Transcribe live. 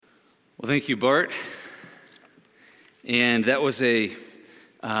Well, thank you, Bart. And that was a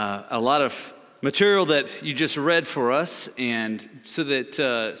lot of material that you just read for us, and so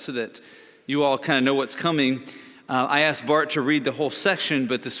that you all kind of know what's coming. I asked Bart to read the whole section,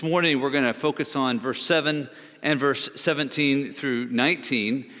 but this morning we're going to focus on verse 7 and verse 17 through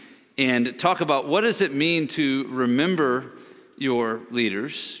 19, and talk about what does it mean to remember your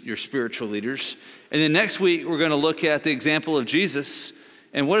leaders, your spiritual leaders. And then next week we're going to look at the example of Jesus.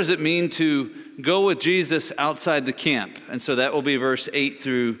 And what does it mean to go with Jesus outside the camp? And so that will be verse 8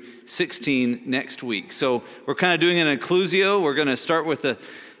 through 16 next week. So we're kind of doing an inclusio. We're going to start with the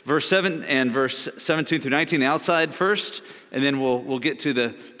verse 7 and verse 17 through 19, the outside first, and then we'll get to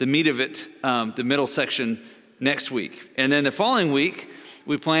the meat of it, the middle section next week. And then the following week,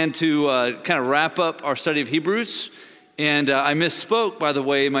 we plan to kind of wrap up our study of Hebrews. And I misspoke, by the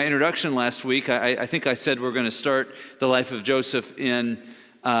way, in my introduction last week. I think I said we're going to start the life of Joseph in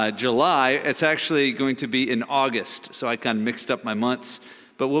July. It's actually going to be in August, so I kind of mixed up my months.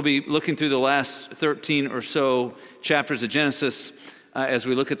 But we'll be looking through the last 13 or so chapters of Genesis as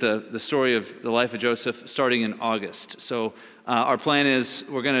we look at the story of the life of Joseph starting in August. So our plan is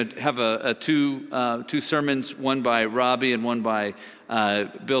we're going to have two sermons, one by Robbie and one by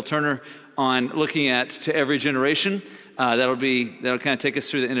Bill Turner, on looking at To Every Generation. That'll kind of take us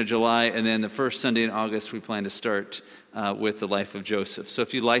through the end of July, and then the first Sunday in August we plan to start with the life of Joseph. So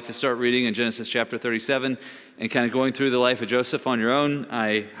if you'd like to start reading in Genesis chapter 37 and kind of going through the life of Joseph on your own,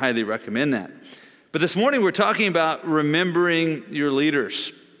 I highly recommend that. But this morning we're talking about remembering your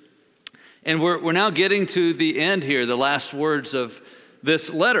leaders. And we're now getting to the end here, the last words of this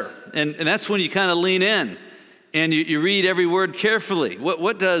letter. And that's when you kind of lean in and you read every word carefully.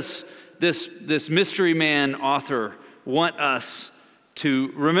 What does this mystery man author want us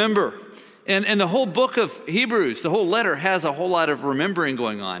to remember? And the whole book of Hebrews, the whole letter, has a whole lot of remembering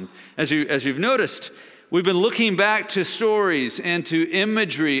going on. As you've noticed, we've been looking back to stories and to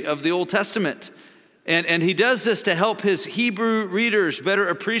imagery of the Old Testament. And he does this to help his Hebrew readers better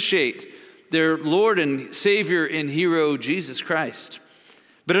appreciate their Lord and Savior and hero, Jesus Christ.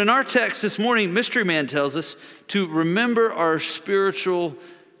 But in our text this morning, Mystery Man tells us to remember our spiritual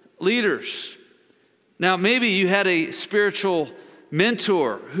leaders. Now, maybe you had a spiritual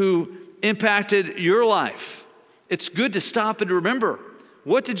mentor who impacted your life. It's good to stop and remember.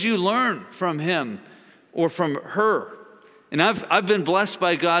 What did you learn from him or from her? And I've been blessed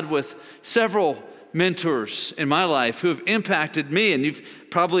by God with several mentors in my life who have impacted me, and you've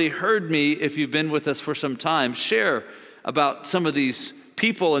probably heard me, if you've been with us for some time, share about some of these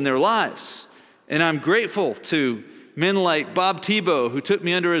people in their lives. And I'm grateful to men like Bob Tebow, who took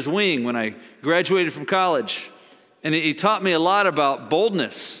me under his wing when I graduated from college. And he taught me a lot about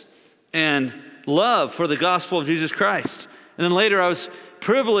boldness and love for the gospel of Jesus Christ. And then later I was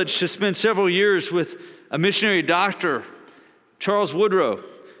privileged to spend several years with a missionary doctor, Charles Woodrow,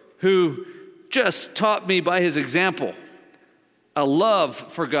 who just taught me by his example a love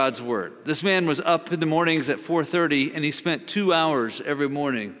for God's word. This man was up in the mornings at 4:30, and he spent 2 hours every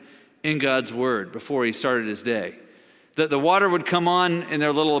morning in God's word before he started his day. The water would come on in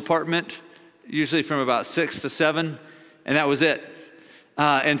their little apartment, usually from about 6 to 7, and that was it.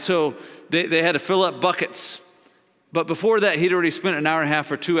 And so they had to fill up buckets. But before that, he'd already spent an hour and a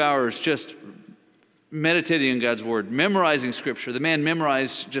half or 2 hours just meditating on God's word, memorizing scripture. The man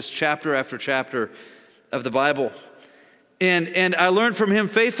memorized just chapter after chapter of the Bible. And I learned from him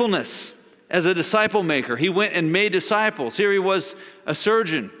faithfulness as a disciple maker. He went and made disciples. Here he was, a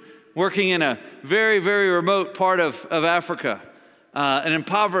surgeon, working in a very, very remote part of Africa, an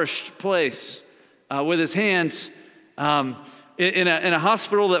impoverished place, with his hands in a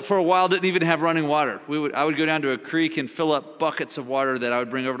hospital that for a while didn't even have running water. I would go down to a creek and fill up buckets of water that I would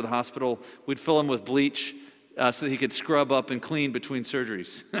bring over to the hospital. We'd fill them with bleach so that he could scrub up and clean between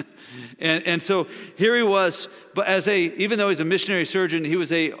surgeries. and so here he was, but even though he's a missionary surgeon, he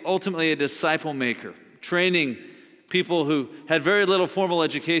was ultimately a disciple maker, training people who had very little formal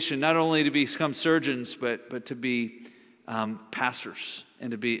education, not only to become surgeons, but to be pastors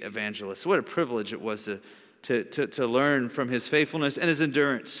and to be evangelists. What a privilege it was to learn from his faithfulness and his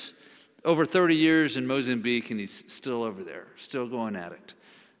endurance. Over 30 years in Mozambique, and he's still over there, still going at it.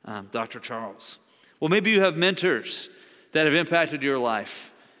 Dr. Charles. Well, maybe you have mentors that have impacted your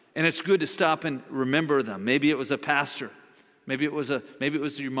life, and it's good to stop and remember them. Maybe it was a pastor. Maybe it was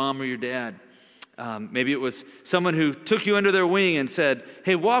your mom or your dad. Maybe it was someone who took you under their wing and said,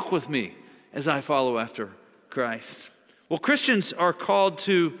 "Hey, walk with me as I follow after Christ." Well, Christians are called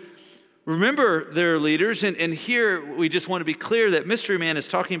to remember their leaders, and here we just want to be clear that Mystery Man is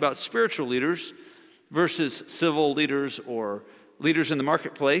talking about spiritual leaders versus civil leaders or leaders in the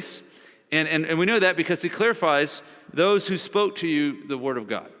marketplace. And we know that because he clarifies those who spoke to you the word of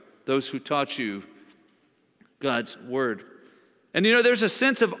God, those who taught you God's word. And there's a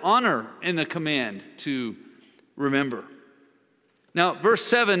sense of honor in the command to remember. Now, verse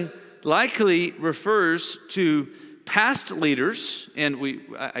 7 likely refers to past leaders, and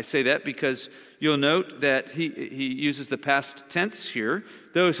I say that because you'll note that he uses the past tense here,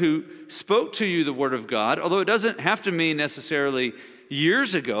 those who spoke to you the word of God, although it doesn't have to mean necessarily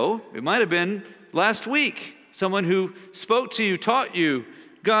years ago. It might have been last week, someone who spoke to you, taught you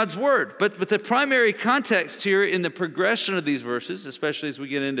God's word. But the primary context here in the progression of these verses, especially as we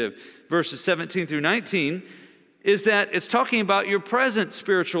get into verses 17 through 19, is that it's talking about your present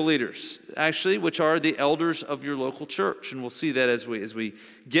spiritual leaders, actually, which are the elders of your local church. And we'll see that as we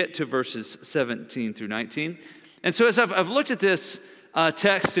get to verses 17 through 19. And so as I've looked at this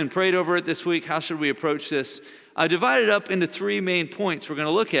text and prayed over it this week, how should we approach this? I divided it up into three main points we're going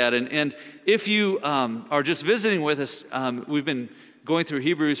to look at. And if you are just visiting with us, we've been going through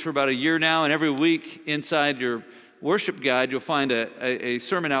Hebrews for about a year now, and every week inside your worship guide, you'll find a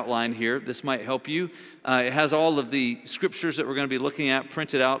sermon outline here. This might help you. It has all of the scriptures that we're going to be looking at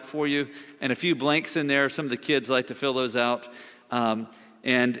printed out for you, and a few blanks in there. Some of the kids like to fill those out.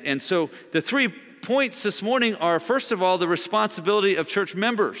 And so the 3 points this morning are, first of all, the responsibility of church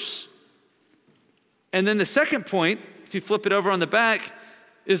members. And then the second point, if you flip it over on the back,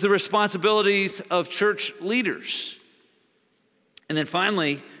 is the responsibilities of church leaders. And then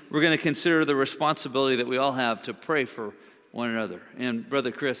finally, we're going to consider the responsibility that we all have to pray for one another. And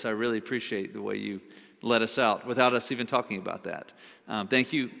Brother Chris, I really appreciate the way you led us out without us even talking about that.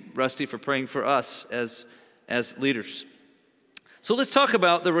 Thank you, Rusty, for praying for us as leaders. So let's talk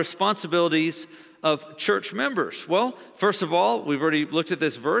about the responsibilities of church members. Well, first of all, we've already looked at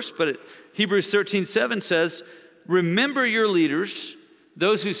this verse, but Hebrews 13:7 says, "Remember your leaders,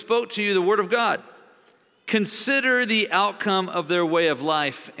 those who spoke to you the word of God. Consider the outcome of their way of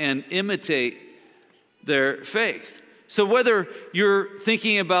life and imitate their faith." So whether you're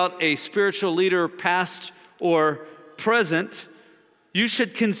thinking about a spiritual leader, past or present, you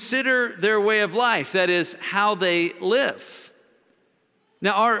should consider their way of life, that is, how they live.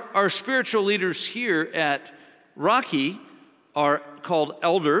 Now, our spiritual leaders here at Rocky are called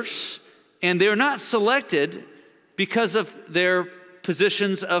elders, and they're not selected because of their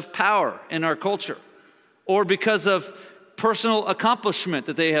positions of power in our culture or because of personal accomplishment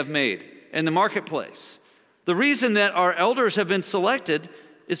that they have made in the marketplace. The reason that our elders have been selected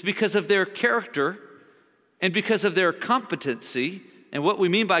is because of their character and because of their competency. And what we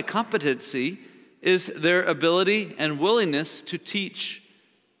mean by competency is their ability and willingness to teach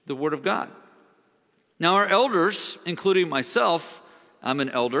the Word of God. Now, our elders, including myself, I'm an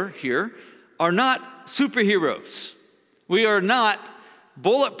elder here, are not superheroes. We are not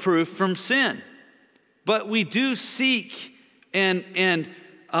bulletproof from sin. But we do seek and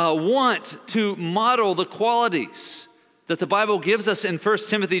want to model the qualities that the Bible gives us in 1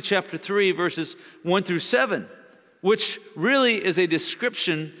 Timothy chapter 3, verses 1 through 7, which really is a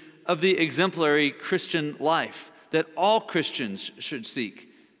description of the exemplary Christian life that all Christians should seek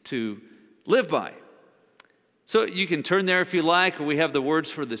to live by. So you can turn there if you like, or we have the words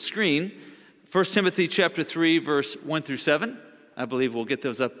for the screen. 1 Timothy chapter 3, verse 1 through 7. I believe we'll get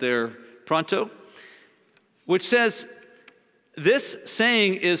those up there pronto. Which says, "This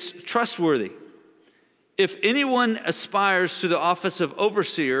saying is trustworthy. If anyone aspires to the office of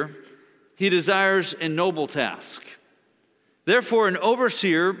overseer, he desires a noble task. Therefore, an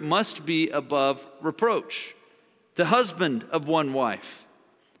overseer must be above reproach, the husband of one wife,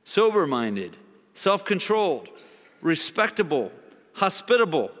 sober-minded, self-controlled, respectable,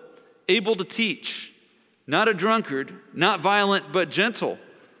 hospitable, able to teach, not a drunkard, not violent but gentle,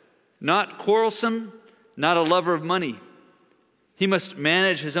 not quarrelsome, not a lover of money. He must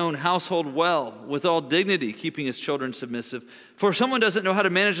manage his own household well, with all dignity, keeping his children submissive. For if someone doesn't know how to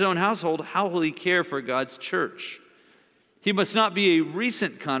manage his own household, how will he care for God's church? He must not be a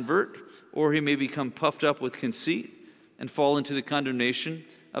recent convert, or he may become puffed up with conceit and fall into the condemnation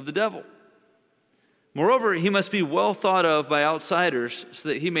of the devil. Moreover, he must be well thought of by outsiders, so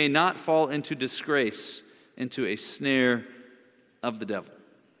that he may not fall into disgrace, into a snare of the devil."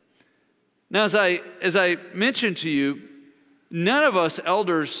 Now, as I mentioned to you, none of us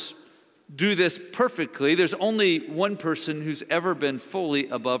elders do this perfectly. There's only one person who's ever been fully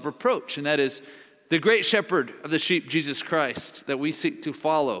above reproach, and that is the great shepherd of the sheep, Jesus Christ, that we seek to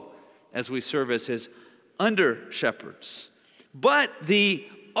follow as we serve as his under-shepherds. But the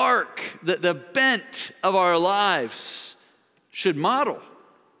arc, the bent of our lives should model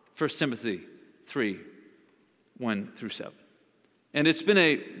 1 Timothy 3, 1 through 7. And it's been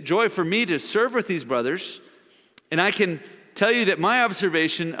a joy for me to serve with these brothers. And I can tell you that my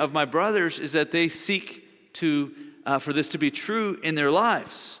observation of my brothers is that they seek for this to be true in their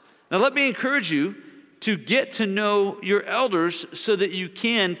lives. Now, let me encourage you to get to know your elders so that you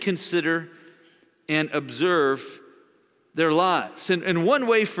can consider and observe their lives. And one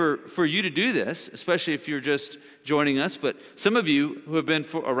way for you to do this, especially if you're just joining us, but some of you who have been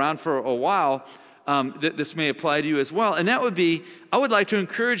around for a while, this may apply to you as well. And that would be, I would like to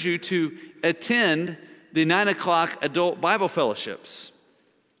encourage you to attend the 9 o'clock adult Bible fellowships.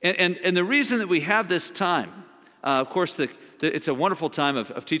 And the reason that we have this time, of course, it's a wonderful time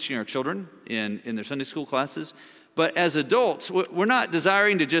of teaching our children in their Sunday school classes. But as adults, we're not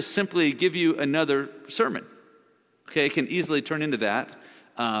desiring to just simply give you another sermon. Okay, it can easily turn into that.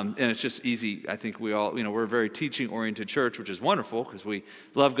 And it's just easy. I think we all, we're a very teaching-oriented church, which is wonderful because we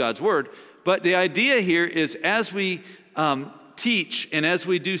love God's Word. But the idea here is as we teach and as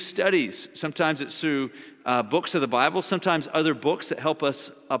we do studies, sometimes it's through books of the Bible, sometimes other books that help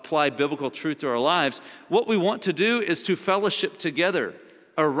us apply biblical truth to our lives. What we want to do is to fellowship together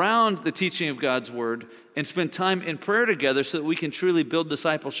around the teaching of God's Word and spend time in prayer together so that we can truly build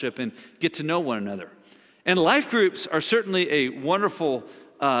discipleship and get to know one another. And life groups are certainly a wonderful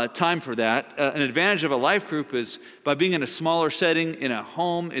time for that. An advantage of a life group is by being in a smaller setting, in a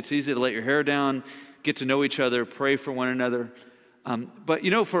home, it's easy to let your hair down, get to know each other, pray for one another. But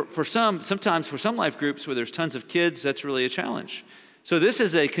sometimes for some life groups where there's tons of kids, that's really a challenge. So this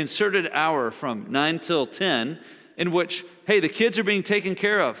is a concerted hour from 9 till 10 in which, hey, the kids are being taken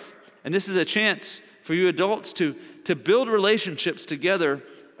care of. And this is a chance for you adults to build relationships together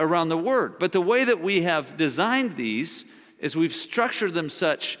around the Word. But the way that we have designed these is we've structured them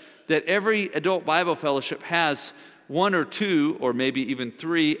such that every adult Bible fellowship has 1 or 2 or maybe even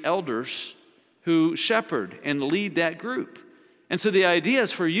 3 elders who shepherd and lead that group. And so the idea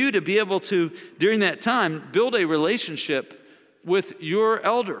is for you to be able to, during that time, build a relationship with your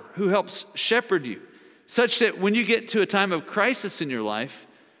elder who helps shepherd you, such that when you get to a time of crisis in your life,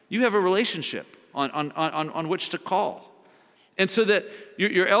 you have a relationship on which to call. And so that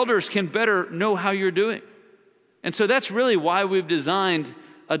your elders can better know how you're doing. And so that's really why we've designed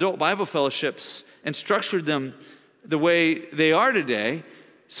adult Bible fellowships and structured them the way they are today,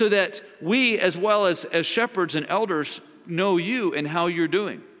 so that we, as well as shepherds and elders, know you and how you're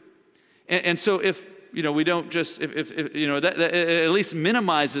doing. And so if we don't just, that at least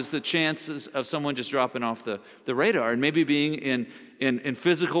minimizes the chances of someone just dropping off the radar and maybe being in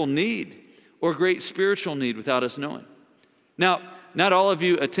physical need or great spiritual need without us knowing. Now, not all of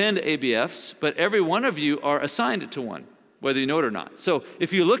you attend ABFs, but every one of you are assigned to one, whether you know it or not. So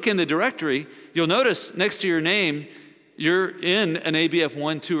if you look in the directory, you'll notice next to your name, you're in an ABF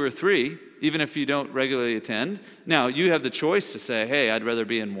 1, 2, or 3, even if you don't regularly attend. Now, you have the choice to say, hey, I'd rather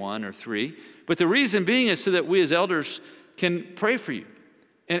be in 1 or 3. But the reason being is so that we as elders can pray for you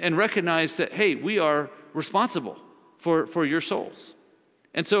and recognize that, hey, we are responsible for your souls.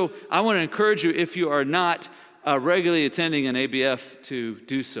 And so I want to encourage you, if you are not regularly attending an ABF, to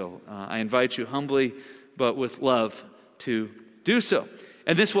do so. I invite you humbly, but with love, to do so.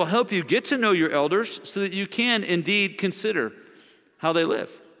 And this will help you get to know your elders so that you can indeed consider how they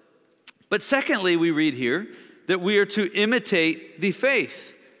live. But secondly, we read here that we are to imitate the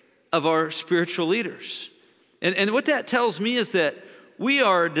faith of our spiritual leaders. And what that tells me is that we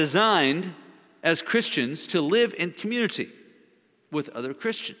are designed as Christians to live in community with other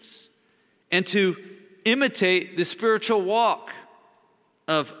Christians and to imitate the spiritual walk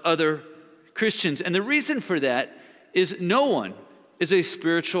of other Christians. And the reason for that is no one is a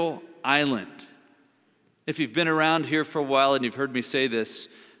spiritual island. If you've been around here for a while and you've heard me say this,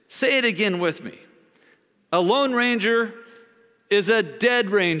 say it again with me. A lone ranger is a dead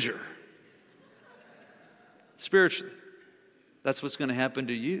ranger. Spiritually. That's what's going to happen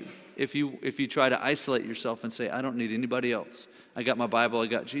to you if you try to isolate yourself and say, I don't need anybody else. I got my Bible, I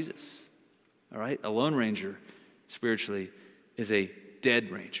got Jesus. All right? A lone ranger, spiritually, is a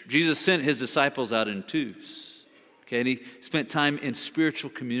dead ranger. Jesus sent his disciples out in twos. Okay? And he spent time in spiritual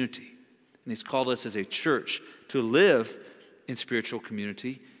community. And he's called us as a church to live in spiritual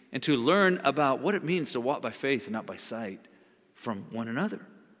community and to learn about what it means to walk by faith and not by sight from one another.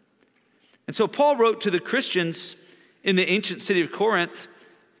 And so Paul wrote to the Christians in the ancient city of Corinth.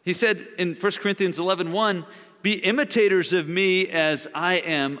 He said in 1 Corinthians 11:1, be imitators of me as I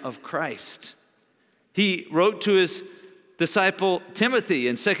am of Christ. He wrote to his disciple Timothy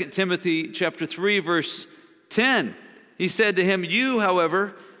in 2 Timothy chapter 3, verse 10. He said to him, you,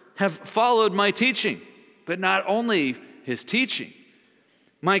 however, have followed my teaching, but not only his teaching,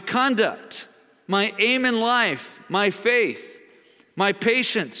 my conduct, my aim in life, my faith, my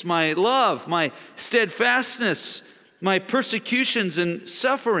patience, my love, my steadfastness, my persecutions and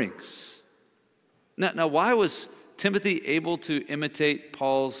sufferings. Now, why was Timothy able to imitate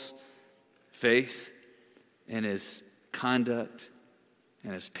Paul's faith and his conduct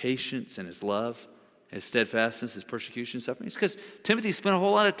and his patience and his love, his steadfastness, his persecution and suffering? It's because Timothy spent a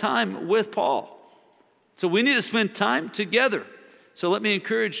whole lot of time with Paul. So we need to spend time together. So let me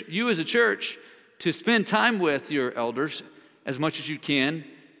encourage you as a church to spend time with your elders as much as you can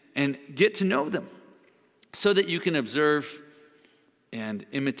and get to know them so that you can observe and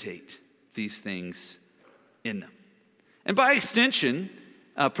imitate these things in them. And by extension,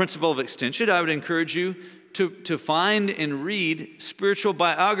 principle of extension, I would encourage you to find and read spiritual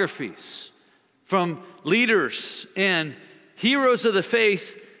biographies from leaders and heroes of the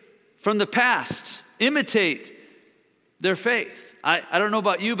faith from the past. Imitate their faith. I don't know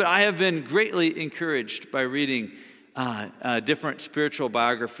about you, but I have been greatly encouraged by reading different spiritual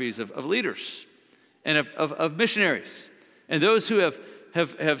biographies of leaders and of missionaries and those who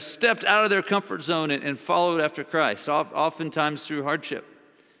have stepped out of their comfort zone and followed after Christ, oftentimes through hardship.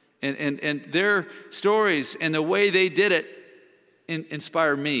 And their stories and the way they did it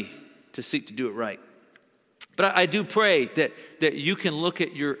inspire me to seek to do it right. But I do pray that you can look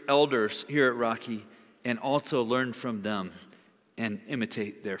at your elders here at Rocky and also learn from them and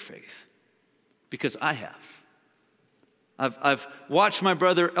imitate their faith. Because I have. I've watched my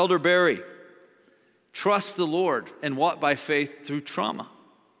brother, Elder Barry, trust the Lord and walk by faith through trauma.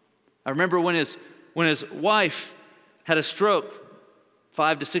 I remember when his wife had a stroke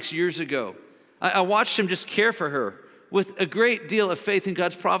 5 to 6 years ago. I watched him just care for her with a great deal of faith in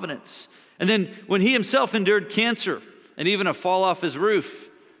God's providence. And then when he himself endured cancer and even a fall off his roof,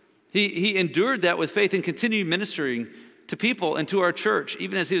 he endured that with faith and continued ministering to people and to our church,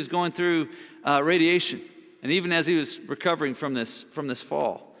 even as he was going through radiation and even as he was recovering from this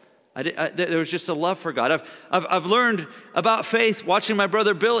fall. There was just a love for God. I've learned about faith watching my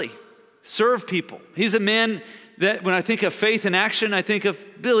brother Billy serve people. He's a man that when I think of faith in action, I think of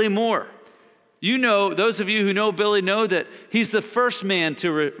Billy Moore. You know, those of you who know Billy know that he's the first man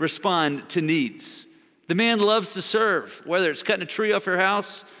to respond to needs. The man loves to serve, whether it's cutting a tree off your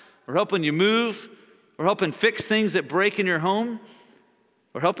house or helping you move or helping fix things that break in your home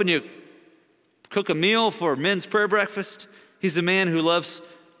or helping you cook a meal for men's prayer breakfast. He's a man who loves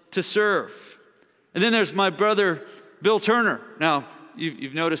to serve. And then there's my brother, Bill Turner. Now,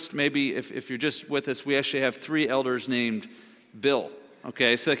 you've noticed maybe if you're just with us, we actually have 3 elders named Bill.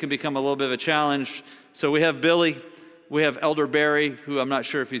 Okay, so that can become a little bit of a challenge. So we have Billy, we have Elder Barry, who I'm not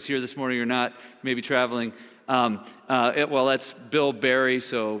sure if he's here this morning or not, maybe traveling. That's Bill Barry,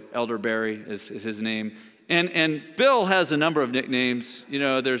 so Elder Barry is his name. And Bill has a number of nicknames. You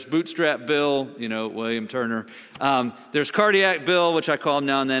know, there's Bootstrap Bill, William Turner. There's Cardiac Bill, which I call him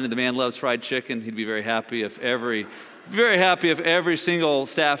now and then, and the man loves fried chicken. He'd be very happy if every single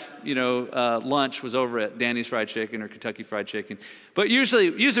staff, lunch was over at Danny's Fried Chicken or Kentucky Fried Chicken. But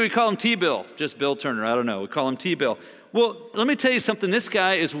usually we call him T-Bill, just Bill Turner. I don't know. We call him T-Bill. Well, let me tell you something. This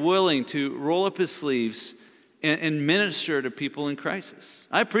guy is willing to roll up his sleeves and minister to people in crisis.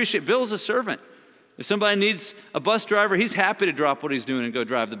 I appreciate Bill's a servant. If somebody needs a bus driver, he's happy to drop what he's doing and go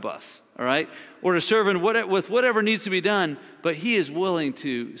drive the bus, all right? Or to serve with whatever needs to be done, but he is willing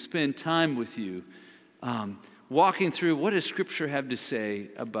to spend time with you, walking through what does Scripture have to say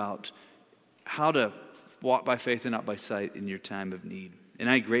about how to walk by faith and not by sight in your time of need. And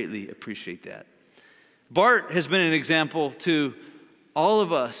I greatly appreciate that. Bart has been an example to all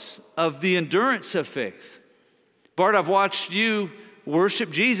of us of the endurance of faith. Bart, I've watched you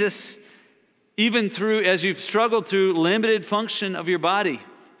worship Jesus even as you've struggled through limited function of your body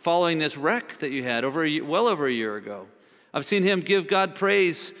following this wreck that you had well over a year ago. I've seen him give God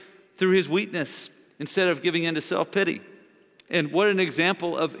praise through his weakness instead of giving into self-pity. And what an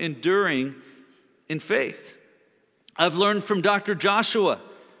example of enduring in faith. I've learned from Dr. Joshua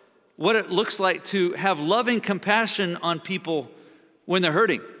what it looks like to have loving compassion on people when they're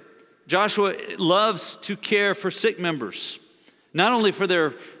hurting. Joshua loves to care for sick members, not only for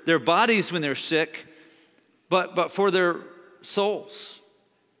their bodies when they're sick, but for their souls.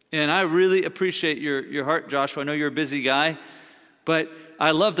 And I really appreciate your heart, Joshua. I know you're a busy guy, but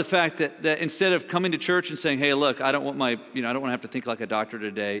I love the fact that instead of coming to church and saying, "Hey, look, I don't want to have to think like a doctor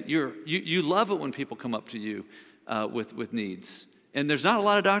today," you love it when people come up to you with needs. And there's not a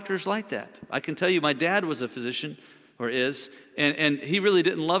lot of doctors like that. I can tell you, my dad was a physician, or is, and he really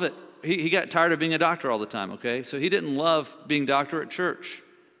didn't love it. He got tired of being a doctor all the time, okay? So he didn't love being doctor at church.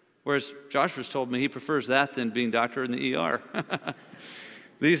 Whereas Joshua's told me he prefers that than being doctor in the ER.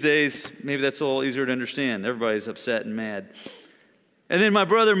 These days, maybe that's a little easier to understand. Everybody's upset and mad. And then my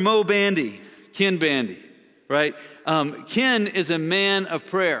brother Mo Bandy, Ken Bandy, right? Ken is a man of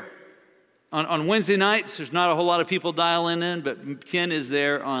prayer. On Wednesday nights, there's not a whole lot of people dialing in, but Ken is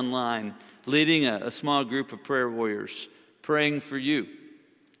there online, leading a small group of prayer warriors, praying for you.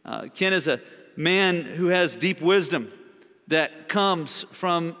 Ken is a man who has deep wisdom that comes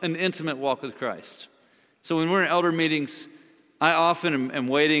from an intimate walk with Christ. So when we're in elder meetings, I often am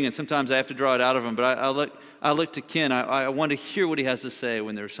waiting, and sometimes I have to draw it out of him, but I look to Ken. I want to hear what he has to say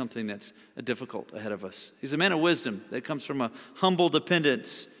when there's something that's difficult ahead of us. He's a man of wisdom that comes from a humble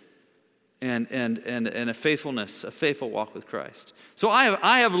dependence and a faithfulness, a faithful walk with Christ. So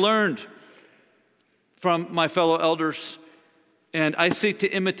I have learned from my fellow elders, and I seek to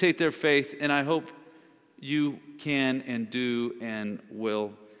imitate their faith, and I hope you can and do and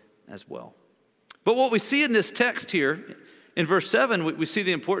will as well. But what we see in this text here, in verse 7, we see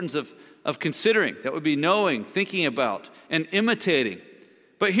the importance of considering. That would be knowing, thinking about, and imitating.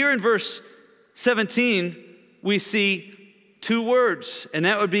 But here in verse 17, we see two words, and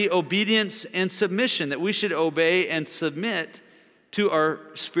that would be obedience and submission, that we should obey and submit to our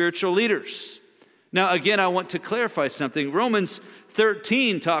spiritual leaders. Now, again, I want to clarify something. Romans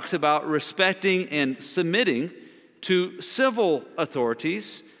 13 talks about respecting and submitting to civil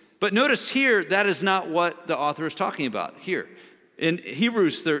authorities, but notice here, that is not what the author is talking about here. In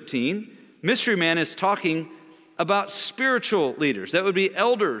Hebrews 13, Mystery Man is talking about spiritual leaders. That would be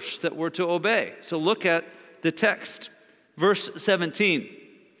elders that were to obey. So look at the text. Verse 17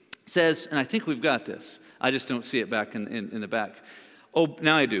 says, and I think we've got this. I just don't see it back in the back. Oh,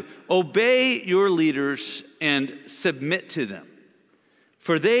 now I do. Obey your leaders and submit to them,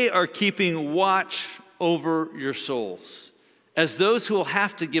 for they are keeping watch over your souls, as those who will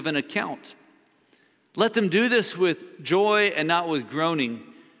have to give an account. Let them do this with joy and not with groaning,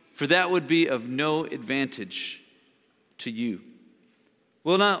 for that would be of no advantage to you.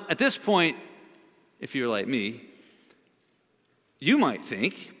 Well, now, at this point, if you're like me, you might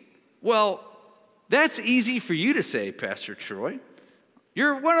think, well, that's easy for you to say, Pastor Troy.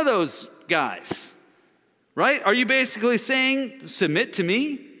 You're one of those guys, right? Are you basically saying, submit to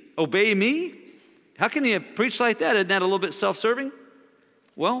me, obey me? How can you preach like that? Isn't that a little bit self-serving?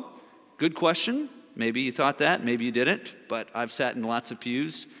 Well, good question. Maybe you thought that, maybe you didn't, but I've sat in lots of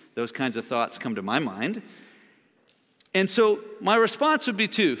pews. Those kinds of thoughts come to my mind. And so my response would be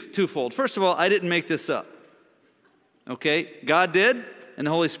twofold. First of all, I didn't make this up. Okay? God did, and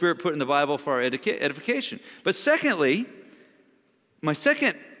the Holy Spirit put in the Bible for our edification. But secondly, my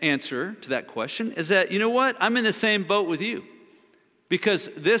second answer to that question is that, you know what? I'm in the same boat with you. Because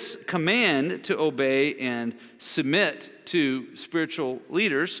this command to obey and submit to spiritual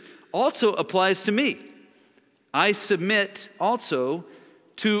leaders also applies to me. I submit also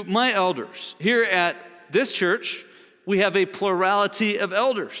to my elders. Here at this church, we have a plurality of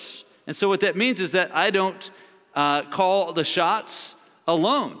elders. And so what that means is that I don't call the shots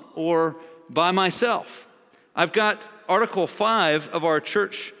alone or by myself. I've got Article 5 of our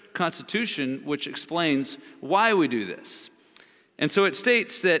church constitution, which explains why we do this. And so it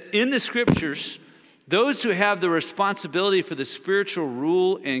states that in the scriptures, those who have the responsibility for the spiritual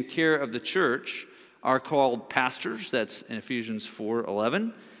rule and care of the church are called pastors. That's in Ephesians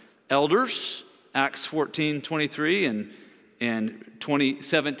 4:11. Elders, Acts 14:23 and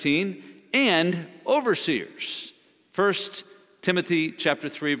 20:17. And overseers, 1 Timothy chapter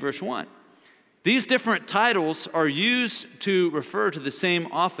 3, verse 1. These different titles are used to refer to the same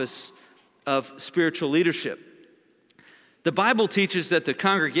office of spiritual leadership. The Bible teaches that the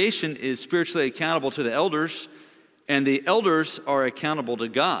congregation is spiritually accountable to the elders, and the elders are accountable to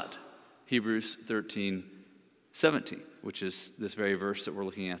God. Hebrews 13:17, which is this very verse that we're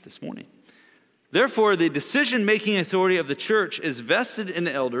looking at this morning. Therefore, the decision-making authority of the church is vested in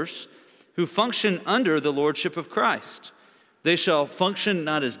the elders who function under the lordship of Christ. They shall function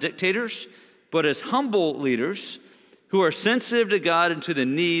not as dictators, but as humble leaders who are sensitive to God and to the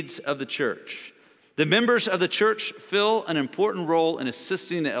needs of the church. The members of the church fill an important role in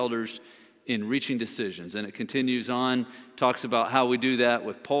assisting the elders in reaching decisions. And it continues on, talks about how we do that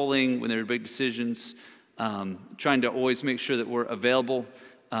with polling when there are big decisions, trying to always make sure that we're available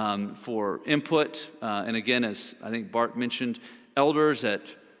for input. And again, as I think Bart mentioned, elders at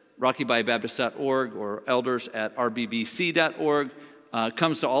RockyByBaptist.org or elders at rbbc.org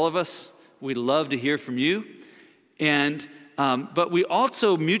comes to all of us. We'd love to hear from you. But we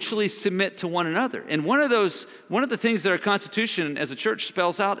also mutually submit to one another. And one of the things that our Constitution as a church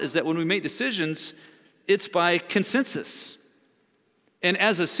spells out is that when we make decisions, it's by consensus. And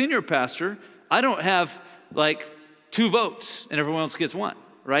as a senior pastor, I don't have like 2 votes and everyone else gets 1,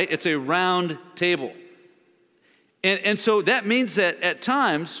 right? It's a round table. And so that means that at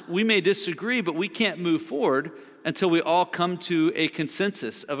times we may disagree, but we can't move forward until we all come to a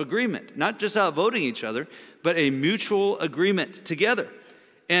consensus of agreement, not just outvoting each other, but a mutual agreement together.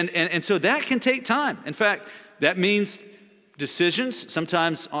 And so that can take time. In fact, that means decisions.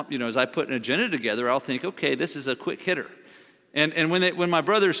 Sometimes, as I put an agenda together, I'll think, okay, this is a quick hitter. And when my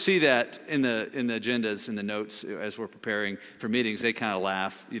brothers see that in the agendas, in the notes as we're preparing for meetings, they kind of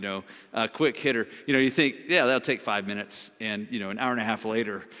laugh, quick hitter. You think, yeah, that'll take 5 minutes, and an hour and a half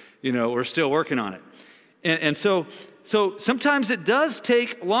later, we're still working on it. And so sometimes it does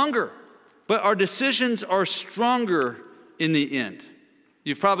take longer, but our decisions are stronger in the end.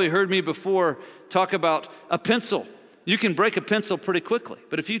 You've probably heard me before talk about a pencil. You can break a pencil pretty quickly,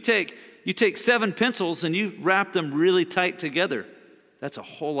 but if you take 7 pencils and you wrap them really tight together, that's a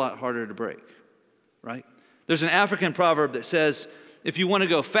whole lot harder to break, right? There's an African proverb that says, if you want to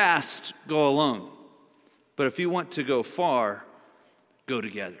go fast, go alone. But if you want to go far, go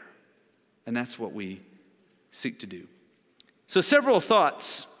together. And that's what we seek to do. So several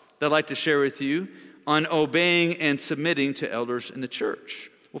thoughts that I'd like to share with you on obeying and submitting to elders in the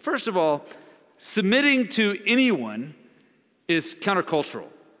church. Well, first of all, submitting to anyone is countercultural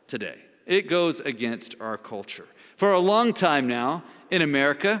today. It goes against our culture. For a long time now in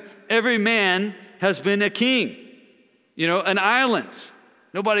America, every man has been a king, an island.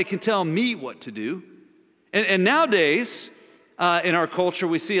 Nobody can tell me what to do. And nowadays, in our culture,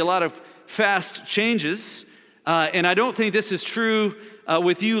 we see a lot of fast changes. And I don't think this is true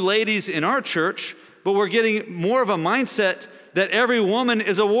with you ladies in our church, but we're getting more of a mindset that every woman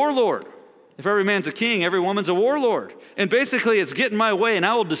is a warlord. If every man's a king, every woman's a warlord. And basically, it's get in my way and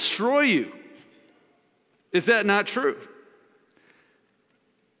I will destroy you. Is that not true?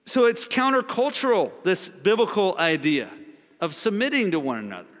 So it's countercultural, this biblical idea of submitting to one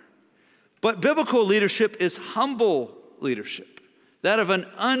another. But biblical leadership is humble leadership, that of an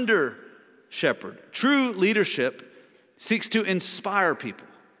under shepherd. True leadership seeks to inspire people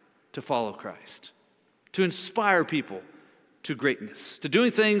to follow Christ, to inspire people to greatness, to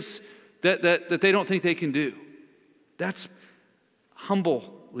doing things that they don't think they can do. That's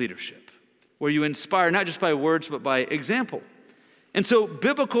humble leadership, where you inspire not just by words, but by example. And so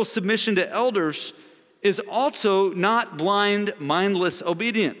biblical submission to elders is also not blind, mindless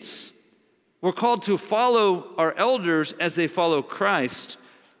obedience. We're called to follow our elders as they follow Christ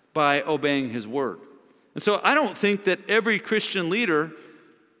by obeying his word. And so I don't think that every Christian leader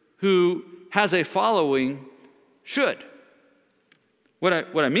who has a following should.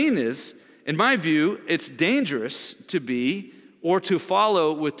 What I mean is, in my view, it's dangerous to be or to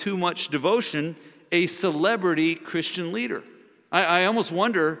follow with too much devotion a celebrity Christian leader. I almost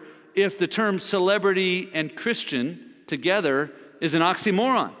wonder if the term celebrity and Christian together is an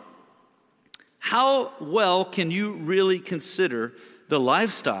oxymoron. How well can you really consider the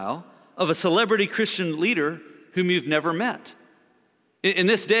lifestyle of a celebrity Christian leader whom you've never met? In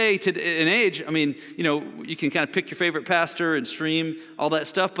this day and age, you can kind of pick your favorite pastor and stream all that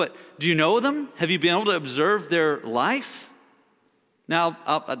stuff, but do you know them? Have you been able to observe their life? Now,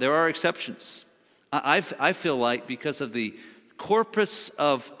 there are exceptions. I feel like because of the corpus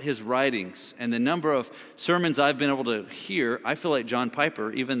of his writings and the number of sermons I've been able to hear, I feel like John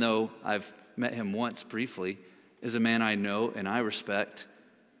Piper, even though I've met him once briefly, is a man I know and I respect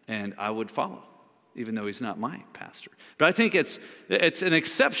and I would follow, even though he's not my pastor. But I think it's an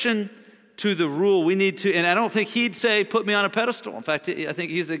exception to the rule. We need to, and I don't think he'd say, put me on a pedestal. In fact, I think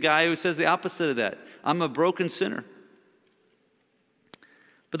he's the guy who says the opposite of that. I'm a broken sinner.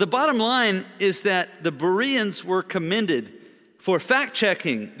 But the bottom line is that the Bereans were commended for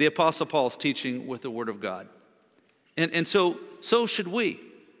fact-checking the Apostle Paul's teaching with the Word of God. And so should we,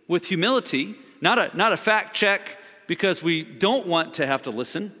 with humility, not a fact check because we don't want to have to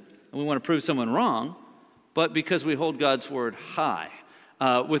listen and we want to prove someone wrong, but because we hold God's Word high,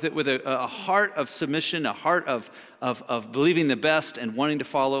 with a heart of submission, a heart of believing the best and wanting to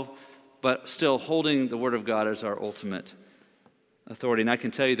follow, but still holding the Word of God as our ultimate authority. And I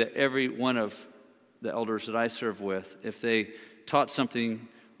can tell you that every one of the elders that I serve with, if they taught something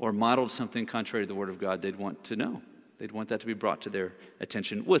or modeled something contrary to the Word of God, they'd want to know. They'd want that to be brought to their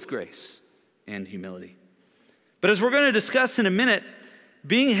attention with grace and humility. But as we're going to discuss in a minute,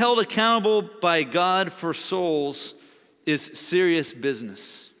 being held accountable by God for souls is serious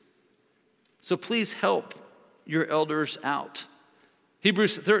business. So please help your elders out.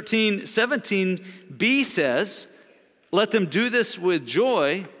 Hebrews 13:17b says, let them do this with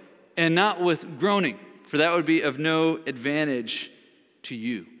joy and not with groaning, for that would be of no advantage to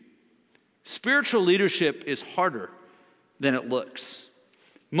you. Spiritual leadership is harder than it looks.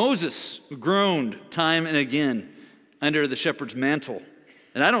 Moses groaned time and again under the shepherd's mantle.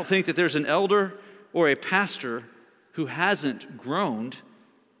 And I don't think that there's an elder or a pastor who hasn't groaned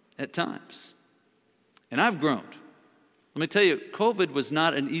at times. And I've groaned. Let me tell you, COVID was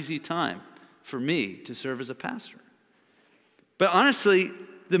not an easy time for me to serve as a pastor. But honestly,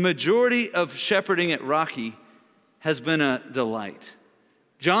 the majority of shepherding at Rocky has been a delight.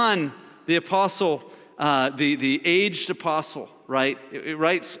 John, the apostle, the aged apostle, right? It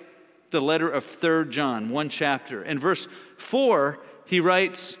writes the letter of 3 John, one chapter. In verse 4, he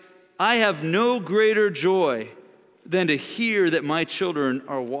writes, I have no greater joy than to hear that my children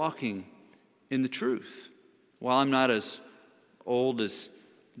are walking in the truth. While I'm not as old as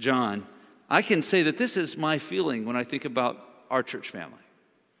John, I can say that this is my feeling when I think about our church family.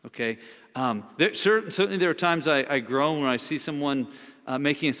 Okay? Certainly there are times I groan when I see someone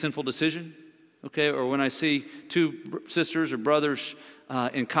making a sinful decision, okay, or when I see two sisters or brothers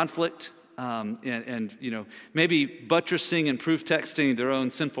in conflict, and you know, maybe buttressing and proof texting their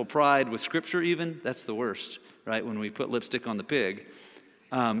own sinful pride with Scripture even. That's the worst, right, when we put lipstick on the pig.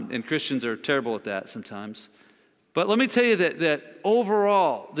 And Christians are terrible at that sometimes. But let me tell you that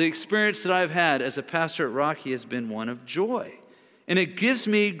overall, the experience that I've had as a pastor at Rocky has been one of joy. And it gives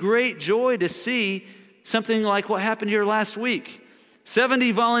me great joy to see something like what happened here last week.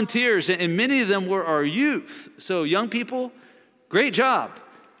 70 volunteers, and many of them were our youth. So young people, great job.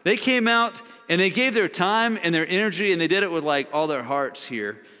 They came out and they gave their time and their energy, and they did it with like all their hearts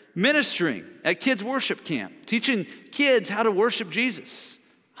here, ministering at kids' worship camp, teaching kids how to worship Jesus.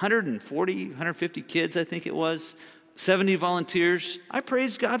 140, 150 kids, I think it was, 70 volunteers. I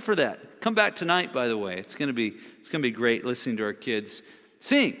praise God for that. Come back tonight, by the way. It's going to be great listening to our kids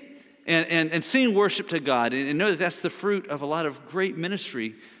sing and sing worship to God, and know that that's the fruit of a lot of great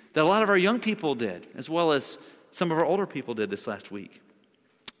ministry that a lot of our young people did, as well as some of our older people did this last week.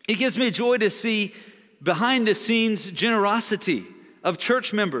 It gives me joy to see behind the scenes generosity of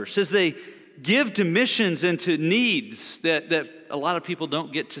church members as they give to missions and to needs that a lot of people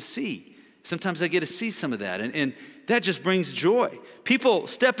don't get to see. Sometimes I get to see some of that, and that just brings joy. People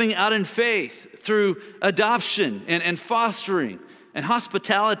stepping out in faith through adoption and fostering and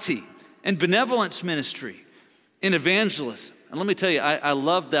hospitality and benevolence ministry and evangelism. And let me tell you, I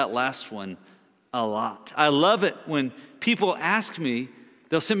love that last one a lot. I love it when people ask me,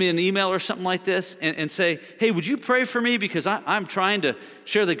 they'll send me an email or something like this and say, hey, would you pray for me because I'm trying to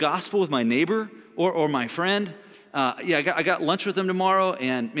share the gospel with my neighbor or my friend. I got lunch with them tomorrow,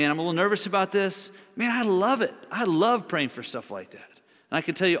 and man, I'm a little nervous about this. Man, I love it. I love praying for stuff like that. And I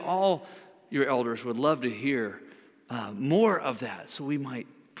can tell you all your elders would love to hear more of that, so we might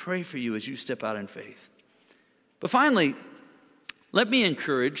pray for you as you step out in faith. But finally, let me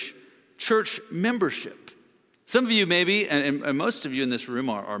encourage church membership. Some of you maybe, and most of you in this room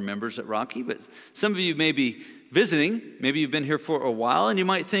are members at Rocky, but some of you may be visiting. Maybe you've been here for a while, and you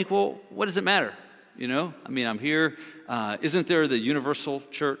might think, well, what does it matter? You know, I mean, I'm here. Isn't there the universal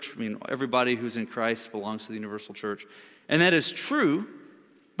church? I mean, everybody who's in Christ belongs to the universal church. And that is true,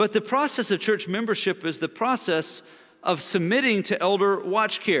 but the process of church membership is the process of submitting to elder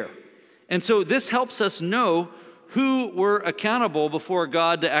watch care. And so this helps us know who we're accountable before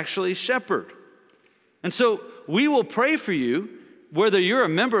God to actually shepherd. And so we will pray for you whether you're a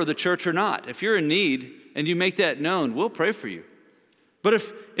member of the church or not. If you're in need and you make that known, we'll pray for you. But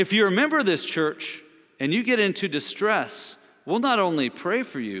if you're a member of this church and you get into distress, we'll not only pray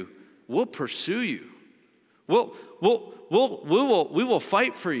for you, we'll pursue you. We will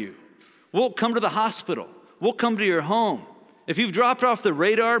fight for you. We'll come to the hospital. We'll come to your home. If you've dropped off the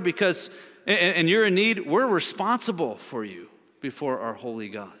radar because and you're in need, we're responsible for you before our holy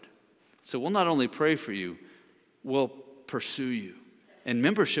God. So we'll not only pray for you, we'll pursue you. And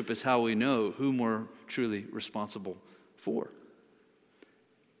membership is how we know whom we're truly responsible for.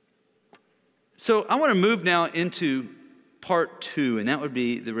 So I want to move now into part 2, and that would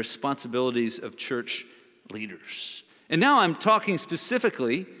be the responsibilities of church leaders. And now I'm talking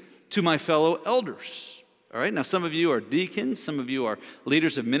specifically to my fellow elders. All right, now some of you are deacons, some of you are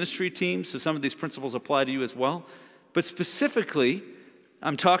leaders of ministry teams, so some of these principles apply to you as well. But specifically,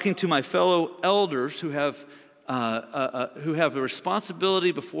 I'm talking to my fellow elders who have the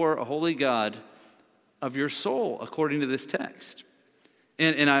responsibility before a holy God of your soul, according to this text.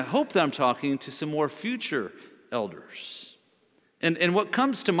 And I hope that I'm talking to some more future elders. And what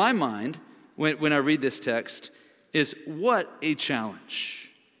comes to my mind when I read this text is what a challenge.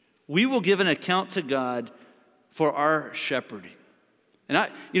 We will give an account to God for our shepherding. And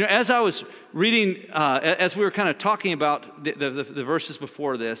as I was reading, as we were kind of talking about the verses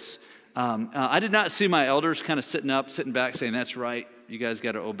before this, I did not see my elders kind of sitting back saying, that's right, you guys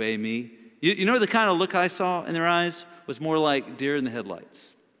got to obey me You know the kind of look I saw in their eyes was more like deer in the headlights.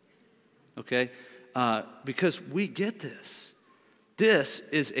 Okay? Because we get this. This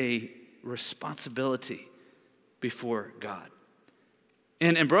is a responsibility before God.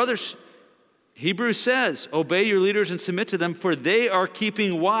 And brothers, Hebrews says, obey your leaders and submit to them, for they are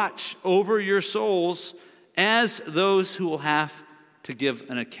keeping watch over your souls as those who will have to give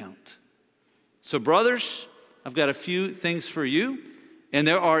an account. So brothers, I've got a few things for you. And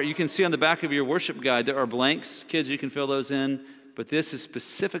you can see on the back of your worship guide, there are blanks. Kids, you can fill those in. But this is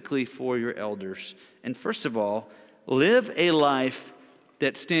specifically for your elders. And first of all, live a life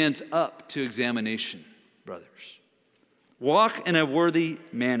that stands up to examination, brothers. Walk in a worthy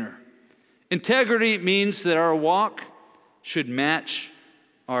manner. Integrity means that our walk should match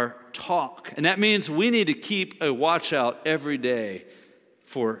our talk. And that means we need to keep a watch out every day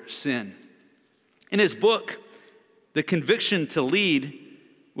for sin. In his book, The Conviction to Lead,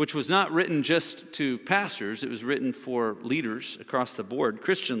 which was not written just to pastors, it was written for leaders across the board,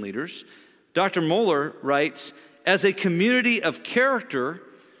 Christian leaders, Dr. Mohler writes, as a community of character,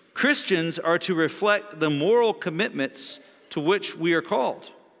 Christians are to reflect the moral commitments to which we are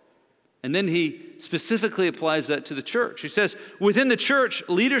called. And then he specifically applies that to the church. He says, within the church,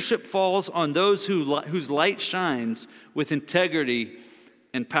 leadership falls on those whose light shines with integrity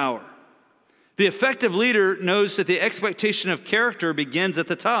and power. The effective leader knows that the expectation of character begins at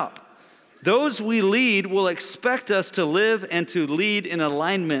the top. Those we lead will expect us to live and to lead in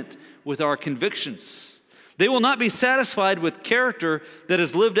alignment with our convictions. They will not be satisfied with character that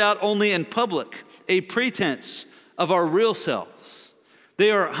is lived out only in public, a pretense of our real selves. They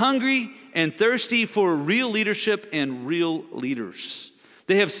are hungry and thirsty for real leadership and real leaders.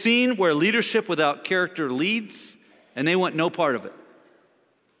 They have seen where leadership without character leads, and they want no part of it.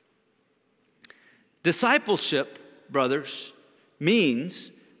 Discipleship, brothers,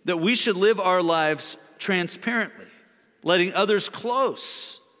 means that we should live our lives transparently, letting others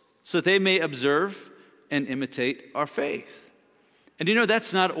close so that they may observe and imitate our faith. And you know,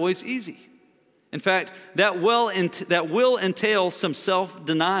 that's not always easy. In fact, that will entail some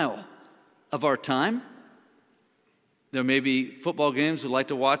self-denial of our time. There may be football games we'd like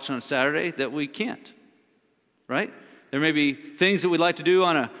to watch on a Saturday that we can't, right? There may be things that we'd like to do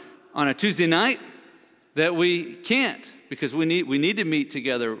on a Tuesday night that we can't because we need to meet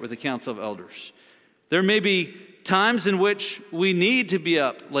together with the council of elders. There may be times in which we need to be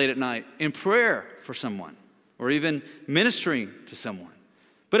up late at night in prayer for someone or even ministering to someone.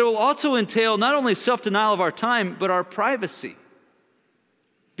 But it will also entail not only self-denial of our time, but our privacy.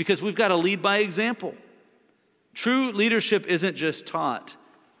 Because we've got to lead by example. True leadership isn't just taught,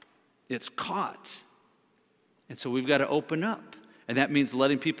 it's caught. And so we've got to open up. And that means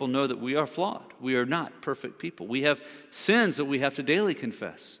letting people know that we are flawed. We are not perfect people. We have sins that we have to daily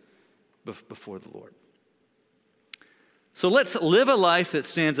confess before the Lord. So let's live a life that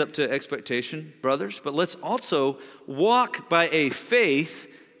stands up to expectation, brothers, but let's also walk by a faith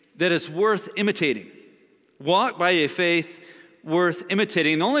that is worth imitating. Walk by a faith worth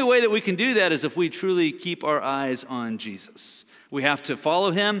imitating. The only way that we can do that is if we truly keep our eyes on Jesus. We have to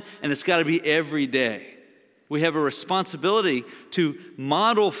follow him, and it's got to be every day. We have a responsibility to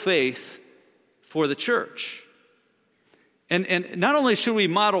model faith for the church. And not only should we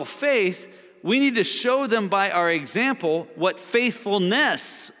model faith, we need to show them by our example what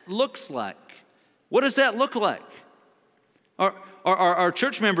faithfulness looks like. What does that look like? Our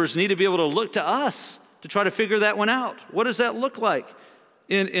church members need to be able to look to us to try to figure that one out. What does that look like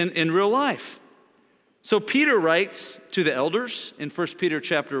in real life? So Peter writes to the elders in 1 Peter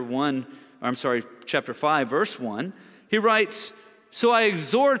chapter 5, verse 1. He writes, so I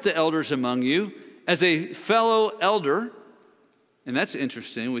exhort the elders among you as a fellow elder. And that's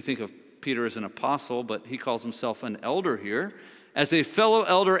interesting. We think of Peter as an apostle, but he calls himself an elder here. As a fellow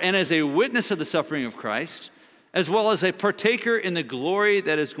elder and as a witness of the suffering of Christ, as well as a partaker in the glory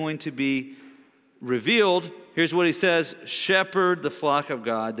that is going to be revealed. Here's what he says, shepherd the flock of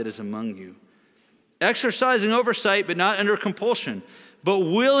God that is among you, exercising oversight, but not under compulsion, but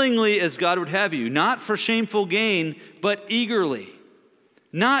willingly as God would have you, not for shameful gain, but eagerly,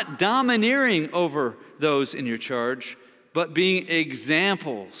 not domineering over those in your charge, but being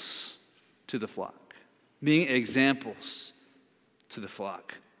examples to the flock. Being examples to the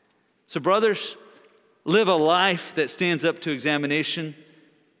flock. So brothers, live a life that stands up to examination.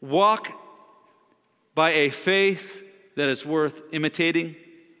 Walk by a faith that is worth imitating.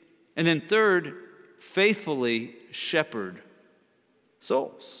 And then third, faithfully shepherd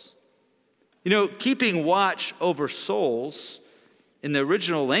souls. You know, keeping watch over souls in the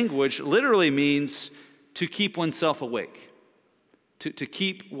original language literally means to keep oneself awake, to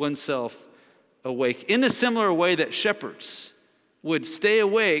keep oneself awake in a similar way that shepherds would stay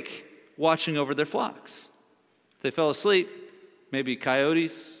awake watching over their flocks. If they fell asleep, maybe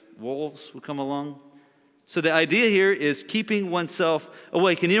coyotes, wolves would come along. So the idea here is keeping oneself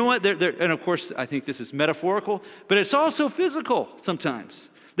awake. And you know what? And of course, I think this is metaphorical, but it's also physical sometimes.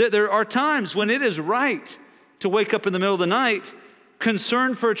 There are times when it is right to wake up in the middle of the night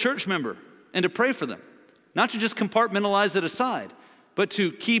concerned for a church member and to pray for them. Not to just compartmentalize it aside, but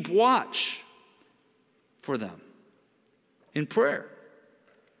to keep watch for them in prayer.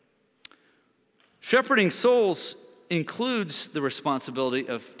 Shepherding souls includes the responsibility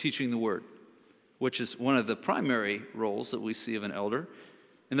of teaching the word, which is one of the primary roles that we see of an elder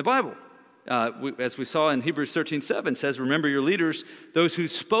in the Bible. As we saw in Hebrews 13:7 says, remember your leaders, those who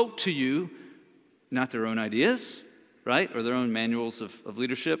spoke to you, not their own ideas, right, or their own manuals of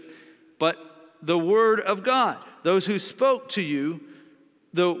leadership, but the word of God. Those who spoke to you,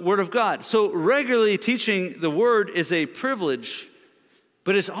 the word of God. So regularly teaching the word is a privilege,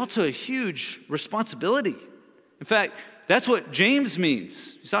 but it's also a huge responsibility. In fact, that's what James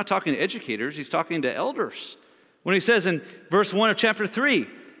means. He's not talking to educators, he's talking to elders. When he says in verse 1 of chapter 3,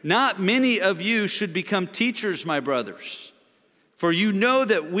 not many of you should become teachers, my brothers, for you know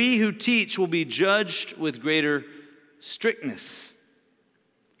that we who teach will be judged with greater strictness.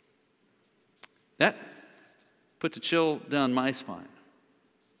 That puts a chill down my spine.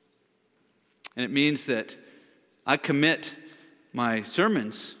 And it means that I commit my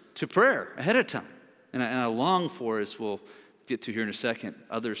sermons to prayer ahead of time. And I long for, as we'll get to here in a second,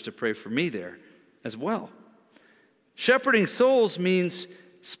 others to pray for me there as well. Shepherding souls means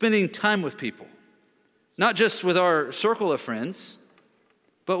spending time with people. Not just with our circle of friends,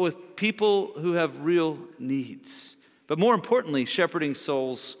 but with people who have real needs. But more importantly, shepherding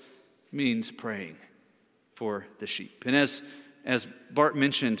souls means praying for the sheep. And as Bart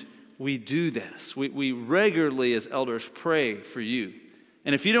mentioned, we do this. We regularly, as elders, pray for you.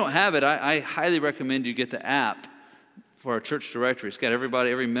 And if you don't have it, I highly recommend you get the app for our church directory. It's got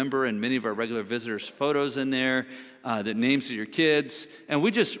everybody, every member, and many of our regular visitors' photos in there, the names of your kids, and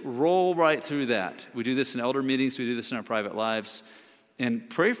we just roll right through that. We do this in elder meetings, we do this in our private lives, and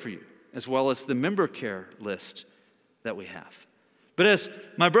pray for you, as well as the member care list that we have. But as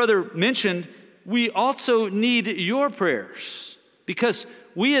my brother mentioned, we also need your prayers, because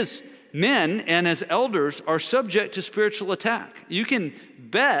we as men and as elders are subject to spiritual attack. You can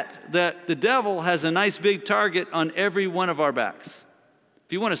bet that the devil has a nice big target on every one of our backs.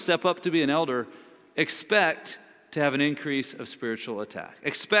 If you want to step up to be an elder, expect to have an increase of spiritual attack.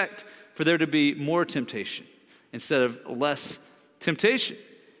 Expect for there to be more temptation instead of less temptation.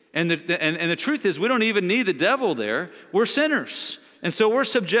 And the truth is, we don't even need the devil there. We're sinners. And so we're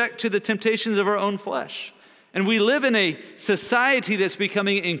subject to the temptations of our own flesh. And we live in a society that's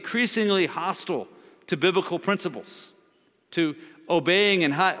becoming increasingly hostile to biblical principles, to obeying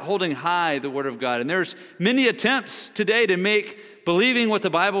and holding high the Word of God. And there's many attempts today to make believing what the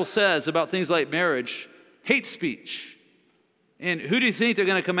Bible says about things like marriage hate speech. And who do you think they're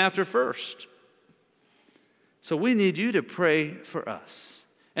going to come after first? So we need you to pray for us.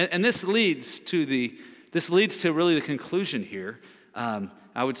 And this leads to really the conclusion here.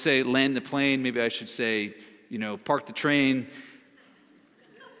 I would say land the plane. Maybe I should say, park the train.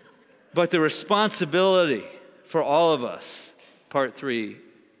 But the responsibility for all of us, part 3,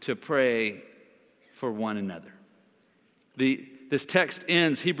 to pray for one another. This text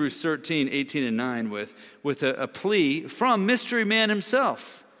ends, Hebrews 13, 18, and 9, with a plea from Mystery Man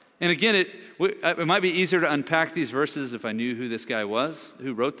himself. And again, it might be easier to unpack these verses if I knew who this guy was,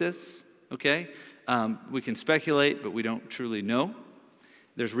 who wrote this, okay? We can speculate, but we don't truly know.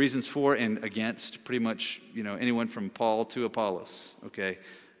 There's reasons for and against pretty much, anyone from Paul to Apollos, okay?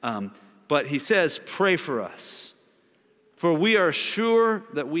 But he says, pray for us, for we are sure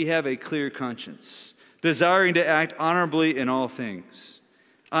that we have a clear conscience, desiring to act honorably in all things.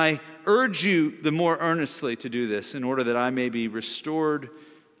 I urge you the more earnestly to do this in order that I may be restored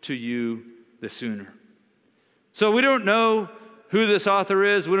to you the sooner. So we don't know who this author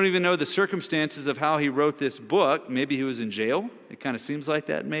is. We don't even know the circumstances of how he wrote this book. Maybe he was in jail. It kind of seems like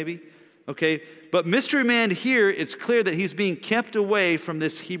that, maybe. Okay, but Mystery Man here, it's clear that he's being kept away from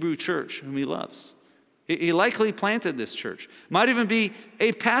this Hebrew church whom he loves. He likely planted this church. Might even be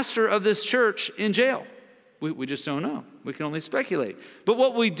a pastor of this church in jail. We just don't know. We can only speculate. But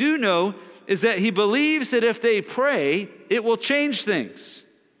what we do know is that he believes that if they pray, it will change things.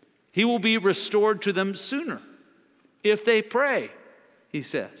 He will be restored to them sooner. If they pray, he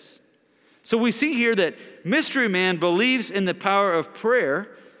says. So we see here that Mystery Man believes in the power of prayer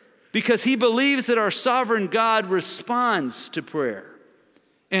because he believes that our sovereign God responds to prayer.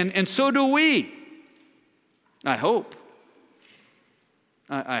 And so do we. I hope.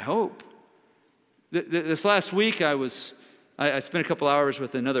 I hope. This last week, I spent a couple hours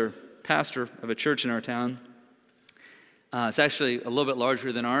with another pastor of a church in our town. It's actually a little bit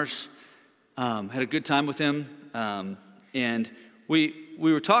larger than ours. Had a good time with him. And we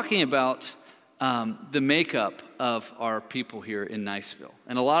were talking about the makeup of our people here in Niceville.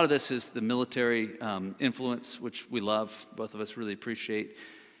 And a lot of this is the military influence, which we love. Both of us really appreciate.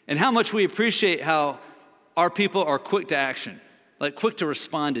 And how much we appreciate how our people are quick to action, like quick to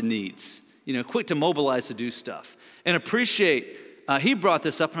respond to needs, quick to mobilize to do stuff. And appreciate, he brought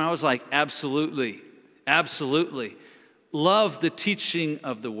this up and I was like, absolutely, absolutely. Love the teaching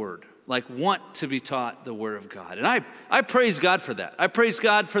of the Word, like want to be taught the Word of God. And I praise God for that. I praise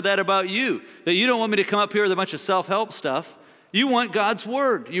God for that about you, that you don't want me to come up here with a bunch of self-help stuff. You want God's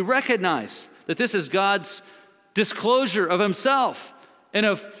Word. You recognize that this is God's disclosure of Himself and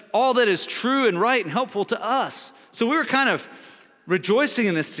of all that is true and right and helpful to us. So we were kind of rejoicing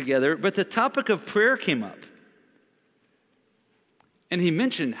in this together, but the topic of prayer came up. And he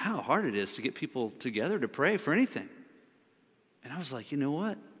mentioned how hard it is to get people together to pray for anything. And I was like, you know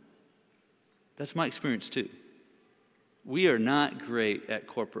what? That's my experience too. We are not great at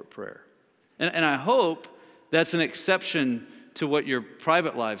corporate prayer. And I hope that's an exception to what your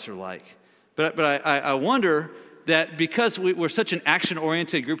private lives are like. But I wonder that because we're such an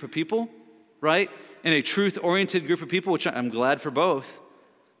action-oriented group of people, right? And a truth-oriented group of people, which I'm glad for both,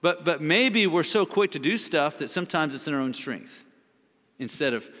 but maybe we're so quick to do stuff that sometimes it's in our own strength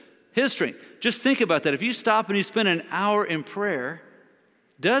instead of His strength. Just think about that. If you stop and you spend an hour in prayer,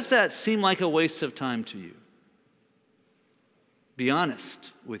 does that seem like a waste of time to you? Be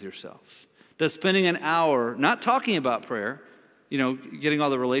honest with yourselves. Does spending an hour not talking about prayer, getting all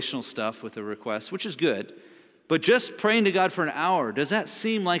the relational stuff with the requests, which is good, but just praying to God for an hour, does that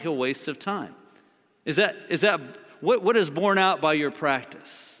seem like a waste of time? Is that what is borne out by your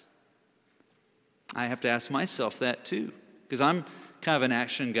practice? I have to ask myself that too, because I'm kind of an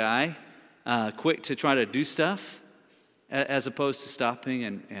action guy, quick to try to do stuff, as opposed to stopping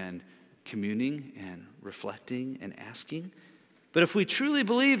and communing and reflecting and asking. But if we truly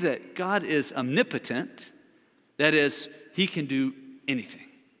believe that God is omnipotent, that is, He can do anything,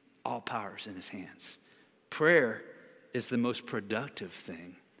 all power's in His hands, prayer is the most productive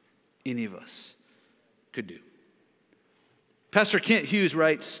thing any of us could do. Pastor Kent Hughes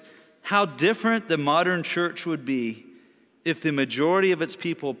writes, how different the modern church would be if the majority of its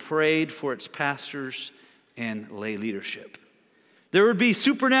people prayed for its pastors and lay leadership. There would be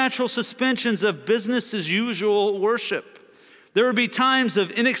supernatural suspensions of business as usual worship. There would be times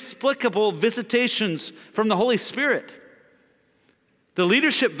of inexplicable visitations from the Holy Spirit. The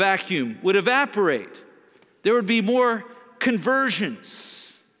leadership vacuum would evaporate. There would be more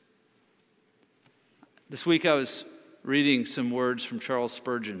conversions. This week I was reading some words from Charles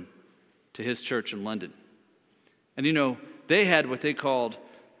Spurgeon to his church in London. And they had what they called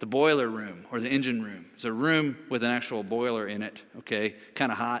the boiler room or the engine room. It's a room with an actual boiler in it, okay?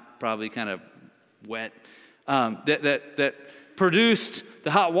 Kind of hot, probably kind of wet. That produced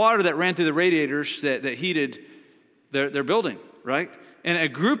the hot water that ran through the radiators that heated their building, right? And a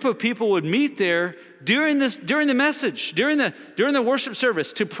group of people would meet there during the message, during the worship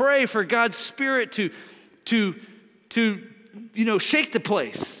service, to pray for God's Spirit to shake the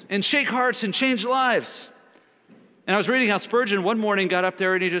place and shake hearts and change lives. And I was reading how Spurgeon one morning got up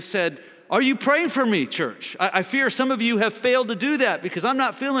there and he just said, "Are you praying for me, church? I fear some of you have failed to do that because I'm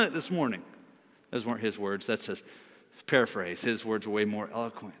not feeling it this morning." Those weren't his words. That's a paraphrase. His words were way more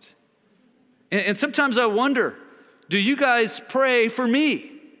eloquent. And sometimes I wonder, do you guys pray for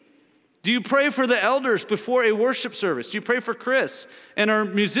me? Do you pray for the elders before a worship service? Do you pray for Chris and our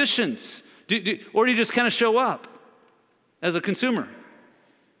musicians? Or do you just kind of show up as a consumer?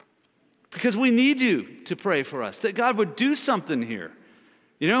 Because we need you to pray for us, that God would do something here.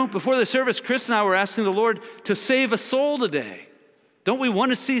 Before the service, Chris and I were asking the Lord to save a soul today. Don't we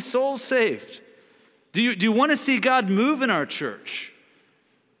want to see souls saved? Do you want to see God move in our church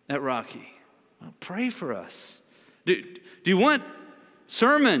at Rocky? Well, pray for us. Do you want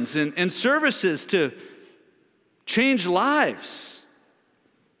sermons and services to change lives?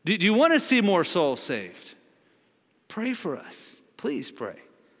 Do you want to see more souls saved? Pray for us. Please pray.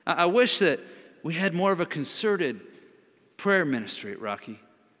 I wish that we had more of a concerted prayer ministry at Rocky.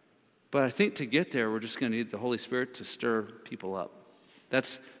 But I think to get there, we're just going to need the Holy Spirit to stir people up.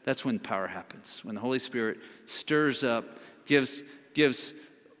 That's when power happens. When the Holy Spirit stirs up, gives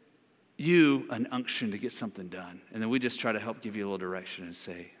you an unction to get something done. And then we just try to help give you a little direction and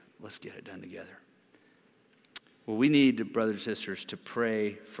say, let's get it done together. Well, we need, brothers and sisters, to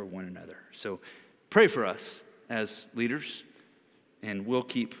pray for one another. So pray for us as leaders, and we'll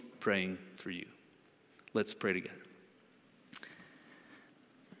keep praying for you. Let's pray together.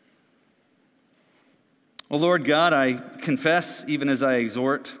 Well, Lord God, I confess, even as I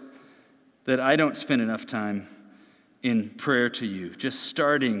exhort, that I don't spend enough time in prayer to you, just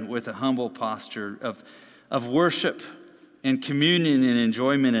starting with a humble posture of worship and communion and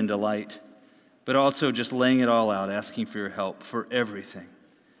enjoyment and delight, but also just laying it all out, asking for your help for everything.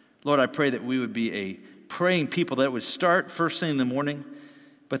 Lord, I pray that we would be a praying people, that would start first thing in the morning,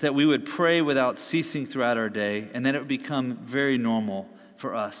 but that we would pray without ceasing throughout our day, and then it would become very normal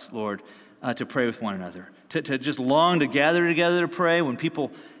for us, Lord, to pray with one another, to just long to gather together to pray. When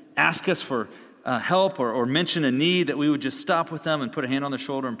people ask us for help or mention a need, that we would just stop with them and put a hand on their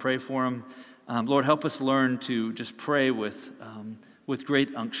shoulder and pray for them. Lord, help us learn to just pray with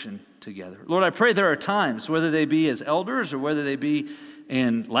great unction together. Lord, I pray there are times, whether they be as elders or whether they be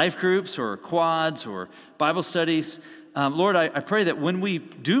in life groups or quads or Bible studies, Lord, I pray that when we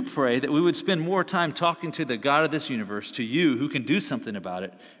do pray, that we would spend more time talking to the God of this universe, to you, who can do something about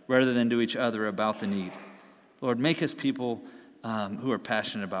it, rather than to each other about the need. Lord, make us people who are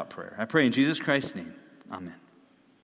passionate about prayer. I pray in Jesus Christ's name. Amen.